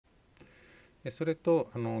それ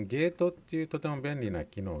とゲートっていうとても便利な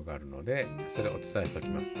機能があるので、それをお伝えしておき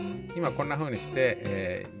ます。今こんな風にし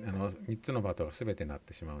て、3つのバトが全て鳴っ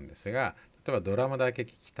てしまうんですが、例えばドラムだけ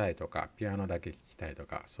聴きたいとかピアノだけ聴きたいと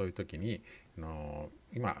か、そういう時に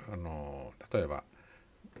今例えば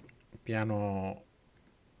ピアノ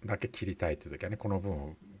だけ切りたいという時はね、この分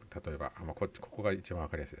を例えばここが一番分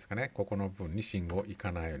かりやすいですかね。ここの分に信号い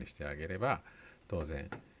かないようにしてあげれば、当然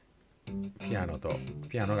ピアノが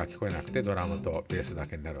聞こえなくてドラムとベースだ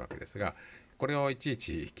けになるわけですが、これをいちい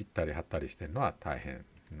ち切ったり貼ったりしてるのは大変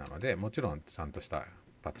なので、もちろんちゃんとした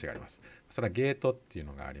パッチがあります。それはゲートっていう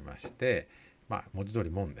のがありまして、文字通り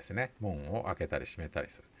門ですね。門を開けたり閉めたり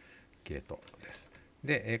するゲートです。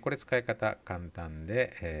で、これ使い方簡単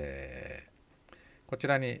で、こち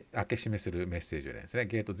らに開け閉めするメッセージをですね、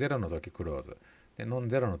ゲート0の時クローズで、ノン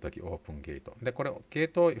0の時オープンゲートで、これゲー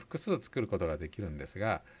トを複数作ることができるんです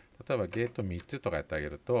が、例えばゲート3つとかやってあげ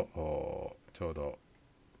ると、ちょうど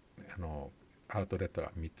アウトレット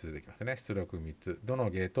が3つ出てきますね。出力3つ、どの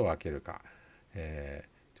ゲートを開けるか、ち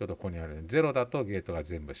ょうどここにある0だとゲートが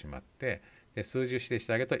全部閉まって、で数字を指定し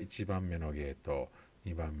てあげると1番目のゲート、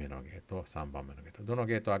2番目のゲート、3番目のゲート、どの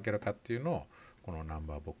ゲートを開けるかっていうのをこのナン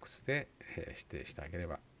バーボックスで指定してあげれ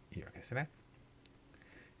ばいいわけですね。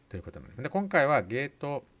ということなので、今回はゲー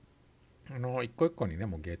ト一個一個にね、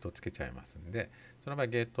もうゲートをつけちゃいますんで、その場合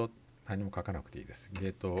ゲート何も書かなくていいです。ゲ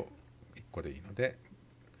ート1個でいいので、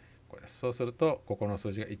これです。そうすると、ここの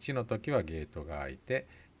数字が1の時はゲートが開いて、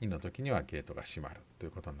2の時にはゲートが閉まるとい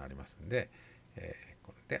うことになりますんで、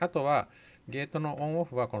であとはゲートのオンオ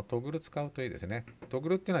フはこのトグル使うといいですね。トグ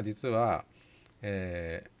ルっていうのは実は、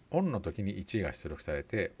オンの時に1が出力され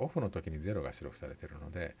て、オフの時に0が出力されているの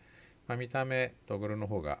で、見た目トグルの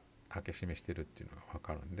方が開け閉めしてるっていうのが分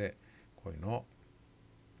かるんで、こういうのを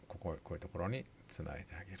こういうところにつない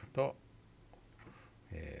であげると、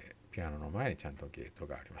ピアノの前にちゃんとゲート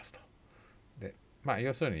がありますと。で、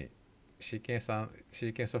要するにシーケンス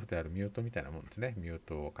ソフトであるミュートみたいなもんですね。ミュー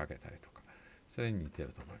トをかけたりとか、それに似て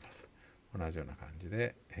ると思います。同じような感じ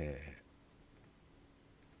で、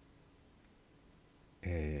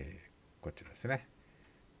こちらですね。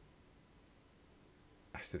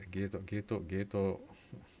失礼、ゲート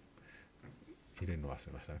入れるの忘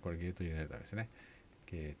れましたね。これゲート入れないとダメですね。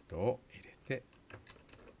ゲートを入れて、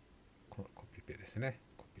コピペですね。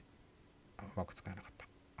うまく使えなかった。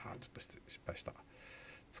ちょっと失敗した。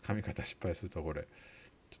つかみ方失敗するとこれ、ち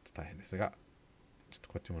ょっと大変ですが、ちょっと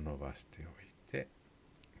こっちも伸ばしておいて、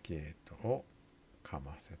ゲートをか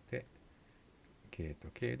ませて、ゲート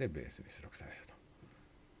経由でベースに出力されると。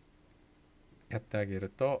やってあげる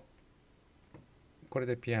と、これ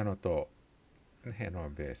でピアノと、ベ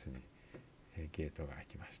ースにゲートが開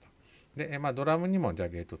きました。で、ドラムにもじゃあ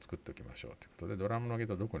ゲートを作っておきましょうということで、ドラムのゲー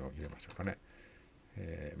トどこに入れましょうかね。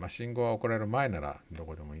信号が送られる前ならど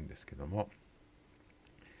こでもいいんですけども、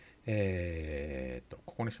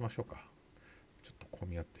ここにしましょうか。ちょっと混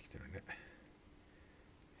み合ってきてるね。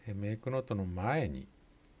メイクノートの前に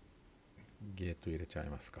ゲート入れちゃい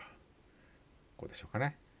ますか。こうでしょうか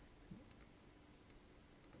ね。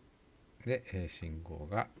で、信号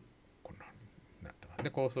がこんな風になってます。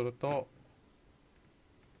で、こうすると、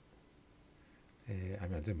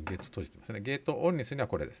今全部ゲート閉じてますね。ゲートをオンにするには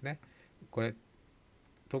これですね。これ、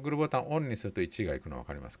トグルボタンをオンにすると1がいくの分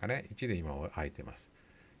かりますかね。1で今開いてます。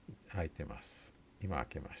今開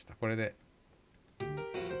けました。これで、例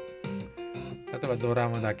えばドラ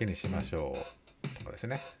ムだけにしましょうとかです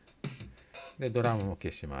ね。で、ドラムも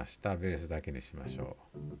消しました。ベースだけにしましょ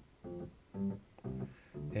う。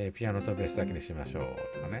ピアノとベースだけにしましょう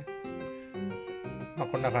とかね。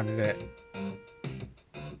こんな感じで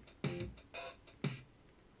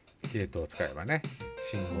ゲートを使えばね、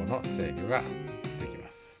信号の制御ができま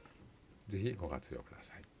す。ぜひご活用くだ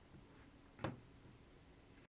さい。